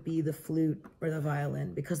it would be the flute or the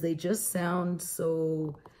violin because they just sound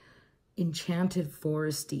so enchanted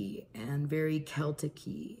foresty and very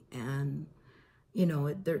Celtic-y and, you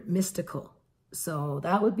know, they're mystical. So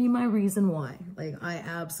that would be my reason why. Like, I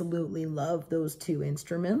absolutely love those two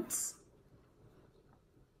instruments.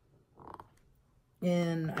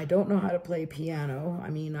 And I don't know how to play piano.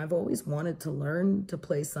 I mean, I've always wanted to learn to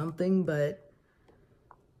play something, but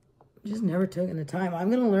just never taken the time. I'm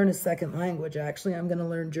going to learn a second language, actually. I'm going to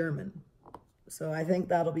learn German. So I think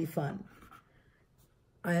that'll be fun.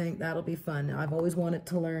 I think that'll be fun. I've always wanted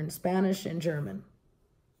to learn Spanish and German.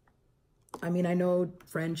 I mean, I know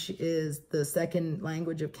French is the second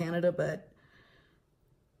language of Canada, but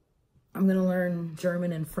I'm going to learn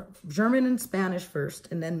German and Spanish first,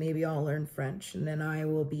 and then maybe I'll learn French, and then I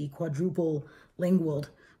will be quadruple lingual.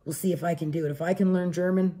 We'll see if I can do it. If I can learn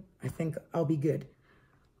German, I think I'll be good.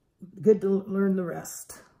 Good to learn the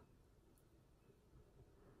rest.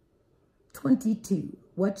 22.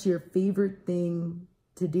 What's your favorite thing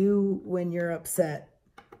to do when you're upset?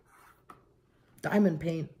 Diamond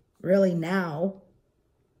paint. Really now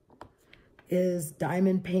is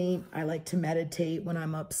diamond paint. I like to meditate when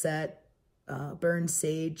I'm upset. Burn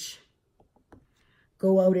sage.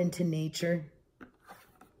 Go out into nature.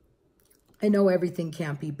 I know everything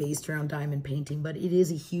can't be based around diamond painting, but it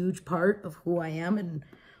is a huge part of who I am and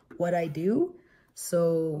what I do.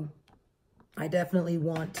 So I definitely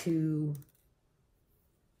want to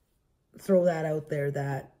throw that out there,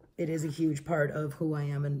 that it is a huge part of who I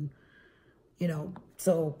am. And, you know,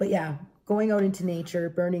 so, but yeah, going out into nature,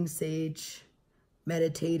 burning sage,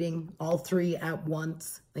 meditating, all three at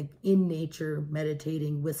once, like in nature,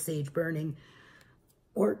 meditating with sage burning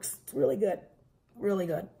works. It's really good. Really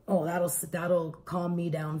good. Oh, that'll calm me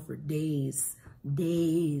down for days.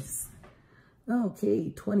 Days.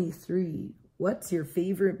 Okay, 23. What's your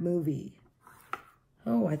favorite movie?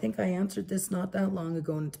 Oh, I think I answered this not that long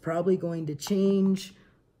ago, and it's probably going to change.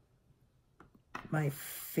 My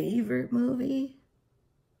favorite movie?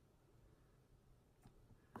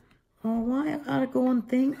 Oh, why I gotta go and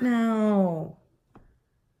think now?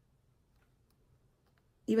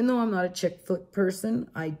 Even though I'm not a chick flick person,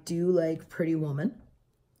 I do like Pretty Woman.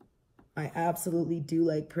 I absolutely do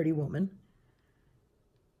like Pretty Woman.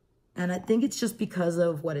 And I think it's just because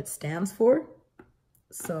of what it stands for.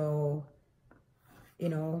 So, you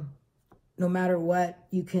know, no matter what,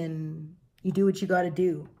 you do what you got to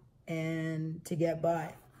do and to get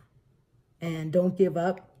by. And don't give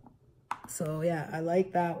up. So, yeah, I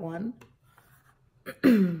like that one.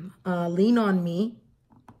 Lean on Me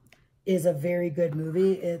is a very good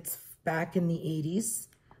movie. It's back in the 80s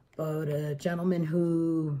about a gentleman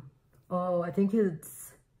who, oh, I think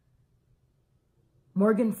it's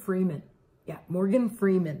Morgan Freeman. Yeah, Morgan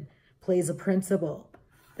Freeman plays a principal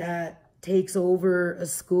that takes over a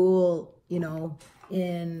school, you know,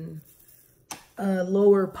 in a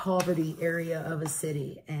lower poverty area of a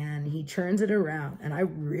city, and he turns it around. And I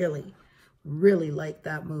really, really like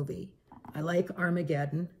that movie. I like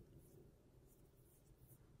Armageddon.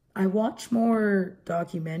 I watch more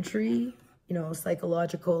documentary, you know,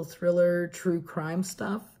 psychological thriller, true crime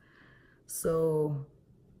stuff. So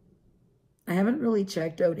I haven't really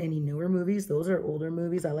checked out any newer movies. Those are older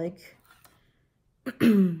movies I like.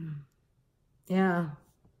 Yeah,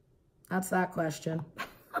 that's that question.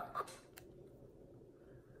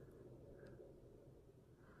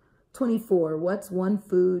 24, what's one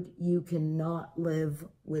food you cannot live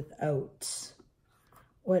without?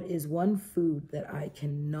 What is one food that I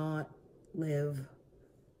cannot live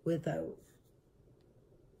without?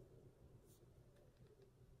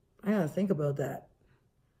 I gotta think about that.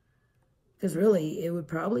 Because really, it would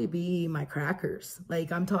probably be my crackers.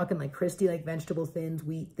 Like, I'm talking like Christy, like vegetable thins,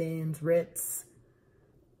 wheat thins, Ritz,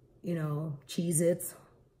 you know, Cheez-Its.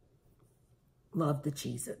 Love the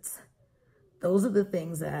Cheez-Its. Those are the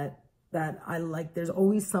things that I like. There's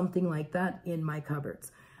always something like that in my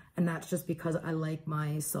cupboards. And that's just because I like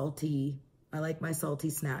my salty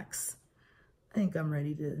snacks. I think I'm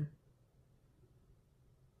ready to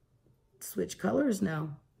switch colors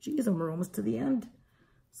now. Geez, and we're almost to the end.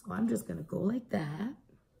 So I'm just gonna go like that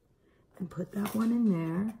and put that one in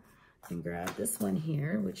there and grab this one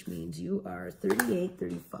here, which means you are 38,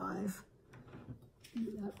 35.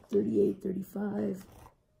 Yep, 38, 35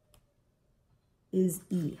 is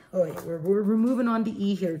E. Oh yeah, we're moving on to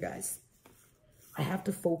E here, guys. I have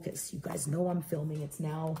to focus. You guys know I'm filming. It's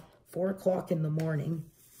now 4 o'clock in the morning.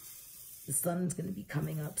 The sun's gonna be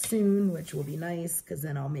coming up soon, which will be nice because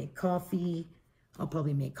then I'll make coffee. I'll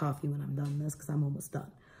probably make coffee when I'm done this because I'm almost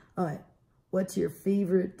done. All right, what's your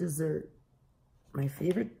favorite dessert? My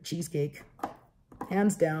favorite cheesecake,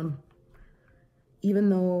 hands down. Even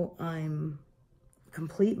though I'm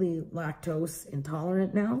completely lactose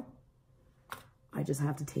intolerant now, I just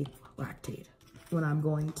have to take Lactaid. When I'm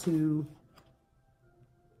going to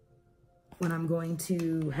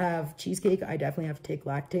have cheesecake, I definitely have to take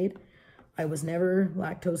Lactaid. I was never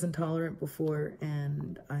lactose intolerant before,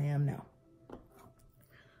 and I am now.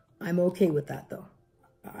 I'm okay with that, though.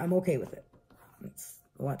 I'm okay with it. That's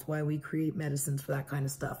why we create medicines for that kind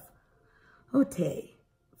of stuff. Okay,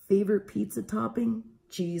 favorite pizza topping?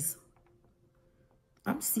 Cheese.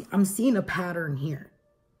 I'm seeing a pattern here.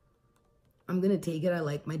 I'm gonna take it. I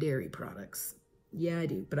like my dairy products. Yeah, I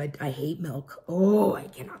do, but I hate milk. Oh, I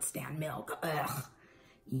cannot stand milk. Ugh,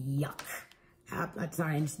 yuck.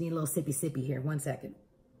 Sorry, I just need a little sippy here. 1 second.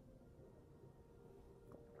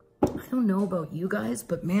 I don't know about you guys,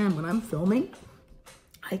 but man, when I'm filming,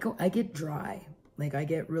 I get dry. Like, I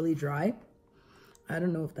get really dry. I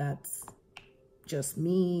don't know if that's just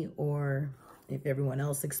me or if everyone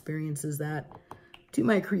else experiences that. To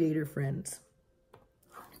my creator friends,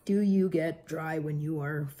 do you get dry when you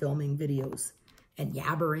are filming videos and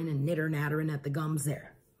yabbering and nitter-nattering at the gums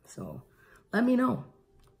there? So let me know.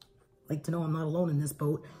 I'd like to know I'm not alone in this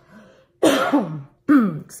boat.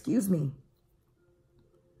 Excuse me.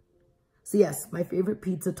 So yes, my favorite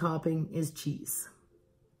pizza topping is cheese.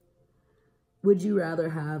 Would you rather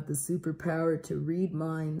have the superpower to read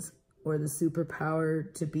minds or the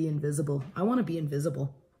superpower to be invisible? I want to be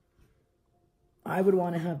invisible. I would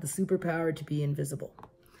want to have the superpower to be invisible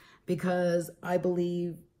because I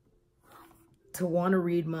believe to want to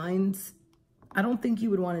read minds, I don't think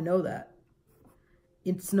you would want to know that.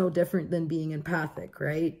 It's no different than being empathic,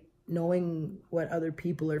 right? Knowing what other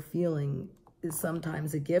people are feeling is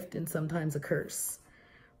sometimes a gift and sometimes a curse.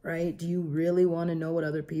 Right? Do you really want to know what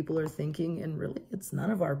other people are thinking? And really, it's none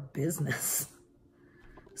of our business.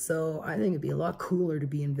 So I think it'd be a lot cooler to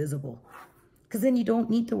be invisible. Because then you don't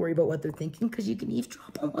need to worry about what they're thinking because you can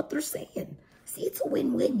eavesdrop on what they're saying. See, it's a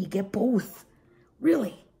win-win. You get both.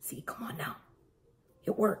 Really. See, come on now.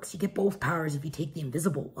 It works. You get both powers if you take the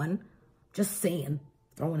invisible one. Just saying.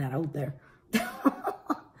 Throwing that out there.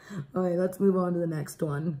 All right, let's move on to the next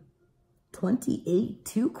one. 28.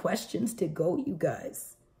 2 questions to go, you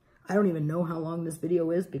guys. I don't even know how long this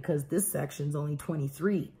video is because this section's only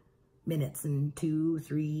 23 minutes and 2,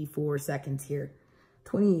 3, 4 seconds here.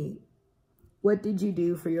 28. What did you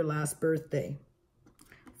do for your last birthday?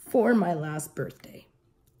 For my last birthday,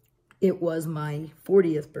 it was my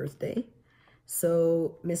 40th birthday.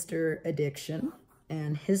 So Mr. Addiction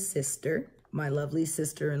and his sister my lovely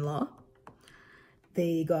sister-in-law.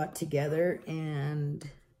 They got together and,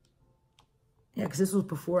 yeah, because this was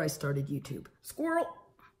before I started YouTube. Squirrel!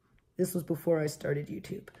 This was before I started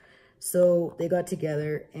YouTube. So they got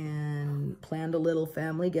together and planned a little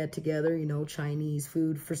family get-together, you know, Chinese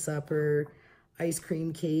food for supper, ice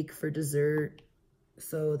cream cake for dessert.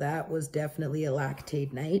 So that was definitely a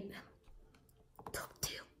lactate night. Don't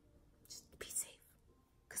do. Just be safe.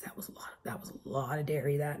 Because that was a lot of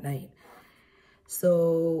dairy that night.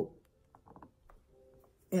 So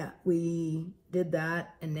yeah, we did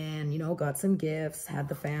that and then, you know, got some gifts, had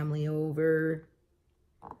the family over.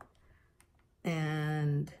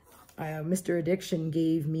 And Mr. Addiction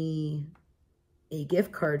gave me a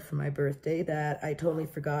gift card for my birthday that I totally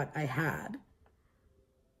forgot I had,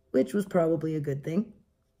 which was probably a good thing.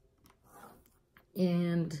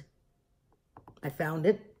 And I found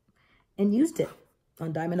it and used it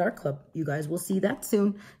on Diamond Art Club. You guys will see that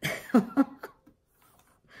soon.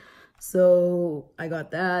 So I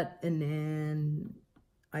got that, and then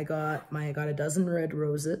I got a dozen red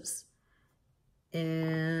roses,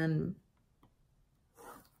 and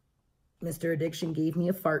Mr. Addiction gave me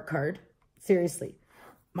a fart card. Seriously,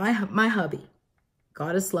 my hubby,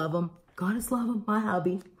 goddess love him, my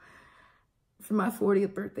hubby. For my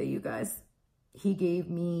 40th birthday, you guys, he gave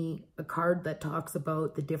me a card that talks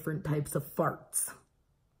about the different types of farts.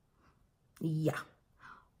 Yeah,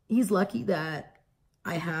 he's lucky that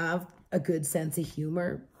I have a good sense of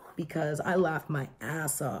humor because I laughed my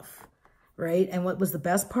ass off, right? And what was the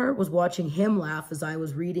best part was watching him laugh as I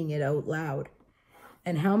was reading it out loud.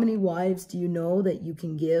 And how many wives do you know that you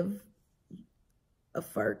can give a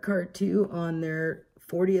fart card to on their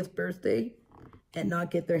 40th birthday and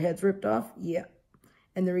not get their heads ripped off? Yeah.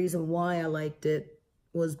 And the reason why I liked it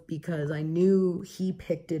was because I knew he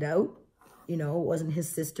picked it out. You know, it wasn't his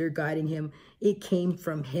sister guiding him. It came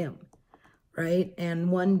from him, right?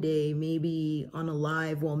 And one day, maybe on a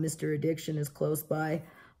live while Mr. Addiction is close by,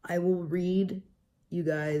 I will read you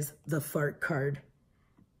guys the fart card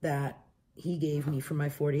that he gave me for my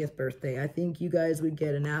 40th birthday. I think you guys would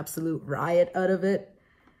get an absolute riot out of it.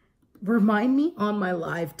 Remind me on my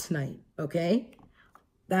live tonight, okay?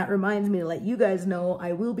 That reminds me to let you guys know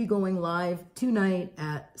I will be going live tonight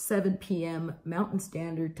at 7 p.m. Mountain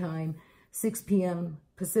Standard Time, 6 p.m.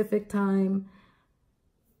 Pacific Time,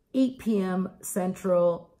 8 p.m.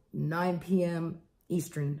 Central, 9 p.m.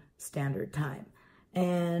 Eastern Standard Time.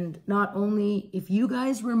 And not only, if you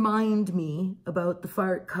guys remind me about the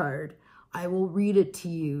fart card, I will read it to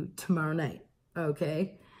you tomorrow night,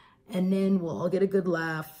 okay? And then we'll all get a good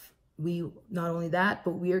laugh. Not only that,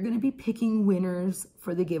 but we are going to be picking winners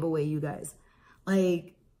for the giveaway, you guys.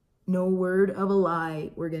 Like, no word of a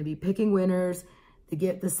lie. We're going to be picking winners.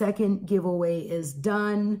 The second giveaway is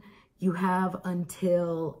done. You have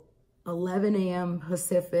until 11 a.m.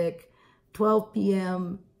 Pacific, 12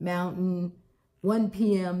 p.m. Mountain, 1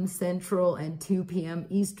 p.m. Central, and 2 p.m.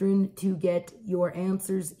 Eastern to get your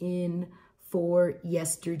answers in for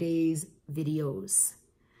yesterday's videos.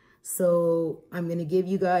 So I'm going to give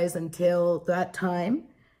you guys until that time.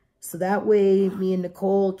 So that way me and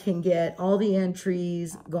Nicole can get all the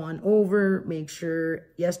entries gone over, make sure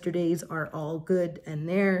yesterday's are all good and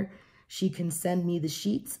there. She can send me the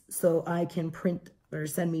sheets so I can print, or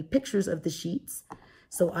send me pictures of the sheets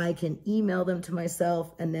so I can email them to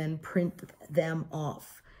myself and then print them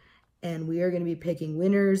off. And we are going to be picking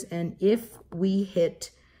winners. And if we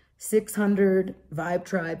hit 600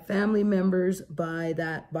 Vibetribe family members by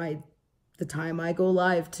the time I go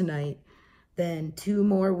live tonight, then 2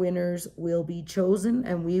 more winners will be chosen,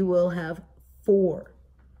 and we will have 4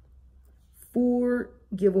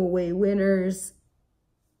 giveaway winners.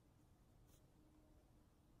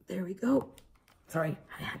 There we go. Sorry,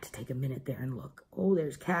 I had to take a minute there and look. Oh,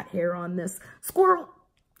 there's cat hair on this. Squirrel!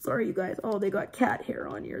 Sorry, you guys. Oh, they got cat hair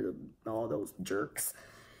on here. All those jerks.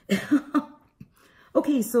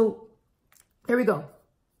 Okay, so there we go.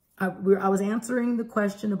 I was answering the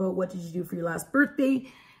question about what did you do for your last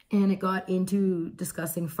birthday, and it got into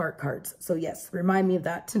discussing fart cards. So yes, remind me of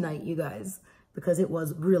that tonight, you guys, because it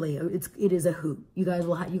was really, it is a hoot. You guys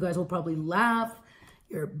will probably laugh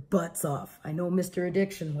your butts off. I know Mr.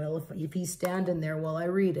 Addiction will if he's standing there while I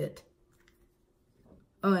read it.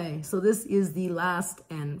 Okay, so this is the last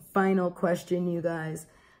and final question, you guys.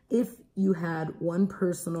 If you had one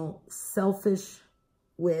personal selfish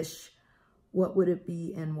wish, what would it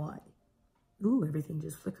be and why? Ooh, everything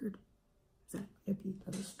just flickered. Is that maybe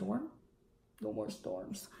another storm? No more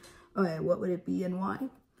storms. Okay, what would it be and why?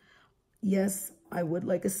 Yes, I would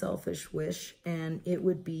like a selfish wish, and it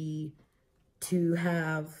would be to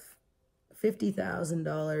have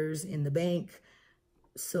 $50,000 in the bank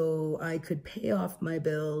so I could pay off my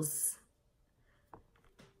bills,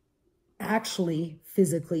 actually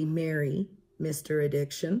physically marry Mr.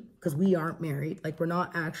 Addiction, because we aren't married. Like, we're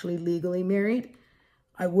not actually legally married.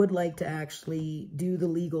 I would like to actually do the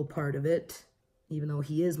legal part of it, even though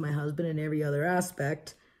he is my husband in every other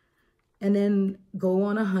aspect, and then go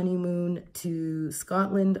on a honeymoon to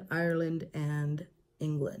Scotland, Ireland, and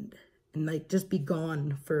England, and like just be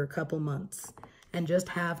gone for a couple months and just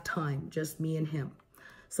have time, just me and him.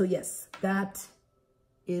 So yes, that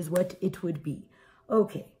is what it would be.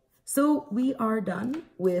 Okay, so we are done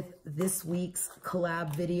with this week's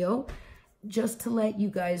collab video. Just to let you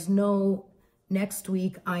guys know, next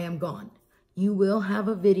week I am gone. You will have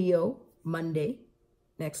a video Monday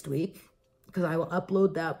next week, because I will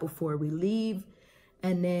upload that before we leave.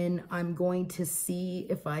 And then I'm going to see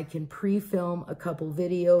if I can pre-film a couple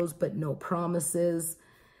videos, but no promises.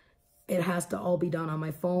 It has to all be done on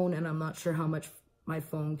my phone, and I'm not sure how much my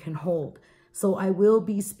phone can hold. So I will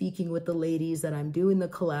be speaking with the ladies that I'm doing the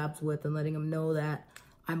collabs with and letting them know that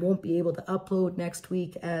I won't be able to upload next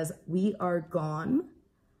week, as we are gone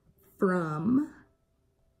from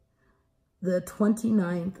the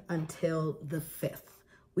 29th until the 5th.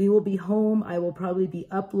 We will be home. I will probably be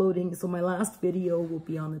uploading. So my last video will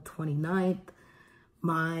be on the 29th.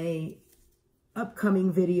 My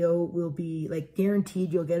upcoming video will be, like,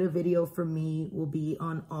 guaranteed you'll get a video from me, will be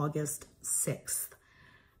on August 6th.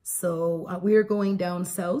 So we are going down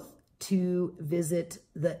south to visit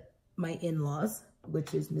my in-laws,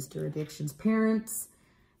 which is Mr. Addiction's parents,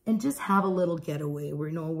 and just have a little getaway.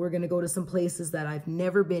 We're going to go to some places that I've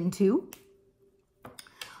never been to.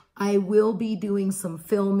 I will be doing some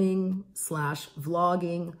filming /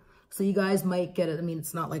 vlogging. So you guys might get it. I mean,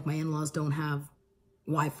 it's not like my in-laws don't have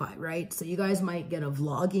Wi-Fi, right? So you guys might get a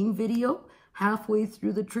vlogging video halfway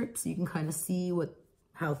through the trip, so you can kind of see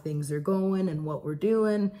how things are going and what we're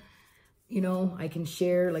doing. You know, I can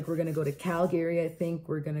share, like, we're going to go to Calgary, I think.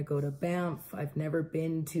 We're going to go to Banff. I've never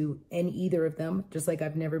been to either of them, just like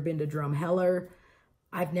I've never been to Drumheller.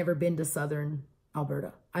 I've never been to Southern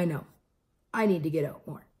Alberta. I know. I need to get out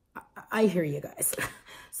more. I hear you guys.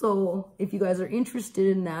 So if you guys are interested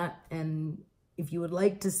in that, and if you would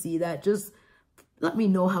like to see that, just let me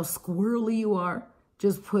know how squirrely you are.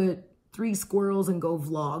 Just put 3 squirrels and go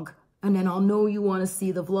vlog. And then I'll know you want to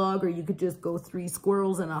see the vlog, or you could just go 3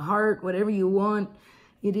 squirrels and a heart, whatever you want.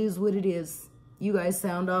 It is what it is. You guys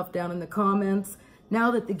sound off down in the comments.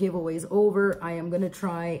 Now that the giveaway's over, I am going to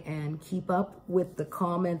try and keep up with the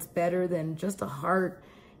comments better than just a heart.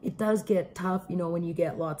 It does get tough, you know, when you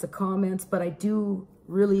get lots of comments, but I do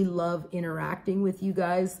really love interacting with you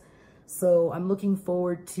guys. So I'm looking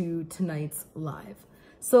forward to tonight's live.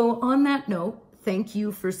 So on that note, thank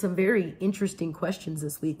you for some very interesting questions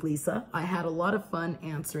this week, Lisa. I had a lot of fun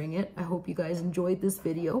answering it. I hope you guys enjoyed this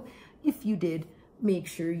video. If you did, make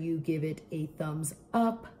sure you give it a thumbs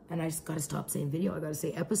up. And I just got to stop saying video. I got to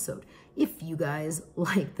say episode. If you guys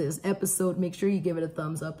like this episode, make sure you give it a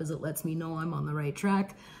thumbs up, as it lets me know I'm on the right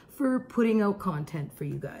track for putting out content for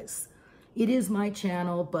you guys. It is my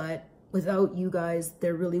channel, but without you guys,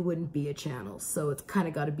 there really wouldn't be a channel. So it's kind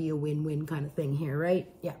of got to be a win-win kind of thing here,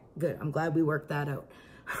 right? Yeah, good. I'm glad we worked that out.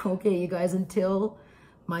 Okay, you guys, until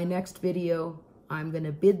my next video, I'm going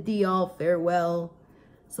to bid thee all farewell.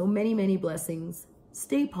 So many, many blessings.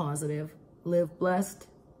 Stay positive. Live blessed.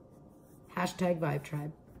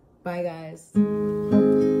 #Vibetribe. Bye,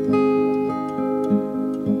 guys.